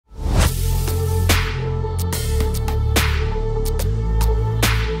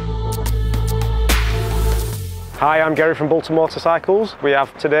Hi, I'm Gary from Bolton Motorcycles. We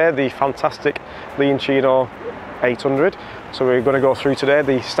have today the fantastic Leoncino 800. So we're going to go through today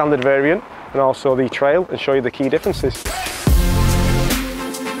the standard variant and also the trail and show you the key differences.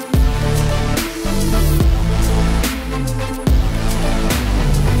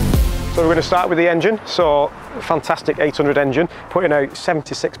 So we're going to start with the engine. So fantastic 800 engine, putting out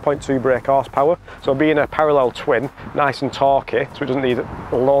 76.2 brake horsepower. So being a parallel twin, nice and torquey, so it doesn't need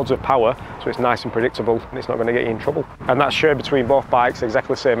loads of power, so it's nice and predictable and it's not going to get you in trouble. And that's shared between both bikes,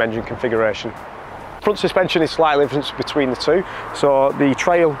 exactly the same engine configuration. Front suspension is slightly different between the two. So the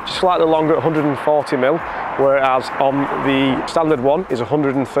trail is slightly longer at 140mm, whereas on the standard one is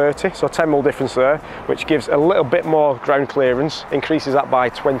 130, so 10mm difference there, which gives a little bit more ground clearance, increases that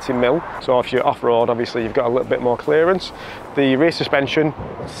by 20mm. So if you're off-road, obviously you've got a little bit more clearance. The rear suspension,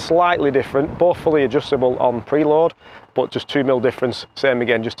 slightly different, both fully adjustable on preload, but just 2mm difference, same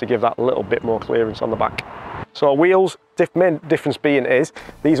again, just to give that little bit more clearance on the back. So wheels, main difference being is,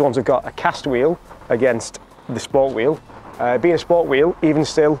 these ones have got a cast wheel against the sport wheel. Being a sport wheel, even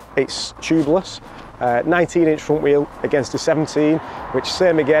still, it's tubeless. 19-inch front wheel against a 17, which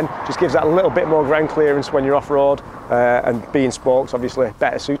same again, just gives that a little bit more ground clearance when you're off-road, and being spokes, obviously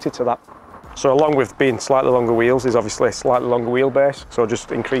better suited to that. So along with being slightly longer wheels is obviously a slightly longer wheelbase, so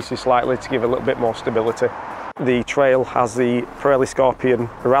just increases slightly to give a little bit more stability. The trail has the Pirelli Scorpion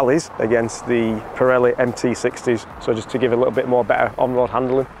rallies against the Pirelli MT60s, so just to give a little bit more better on-road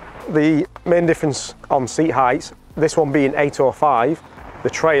handling. The main difference on seat heights, this one being 805, the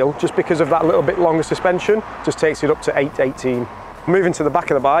trail, just because of that little bit longer suspension, just takes it up to 818. Moving to the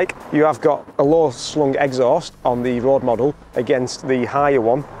back of the bike, you have got a low slung exhaust on the road model against the higher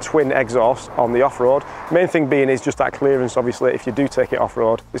one, twin exhaust on the off-road. Main thing being is just that clearance, obviously, if you do take it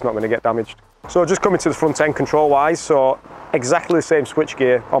off-road, it's not going to get damaged. So just coming to the front end control-wise, so exactly the same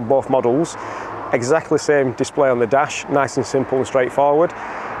switchgear on both models, exactly the same display on the dash, nice and simple and straightforward,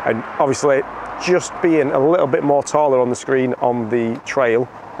 and obviously just being a little bit more taller on the screen on the trail,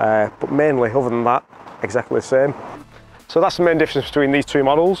 but mainly, other than that, exactly the same. So that's the main difference between these two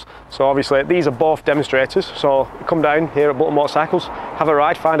models. So obviously these are both demonstrators, so come down here at Bolton Motorcycles, have a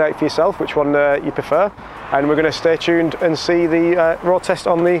ride, find out for yourself which one you prefer, and we're going to stay tuned and see the road test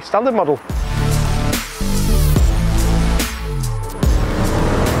on the standard model.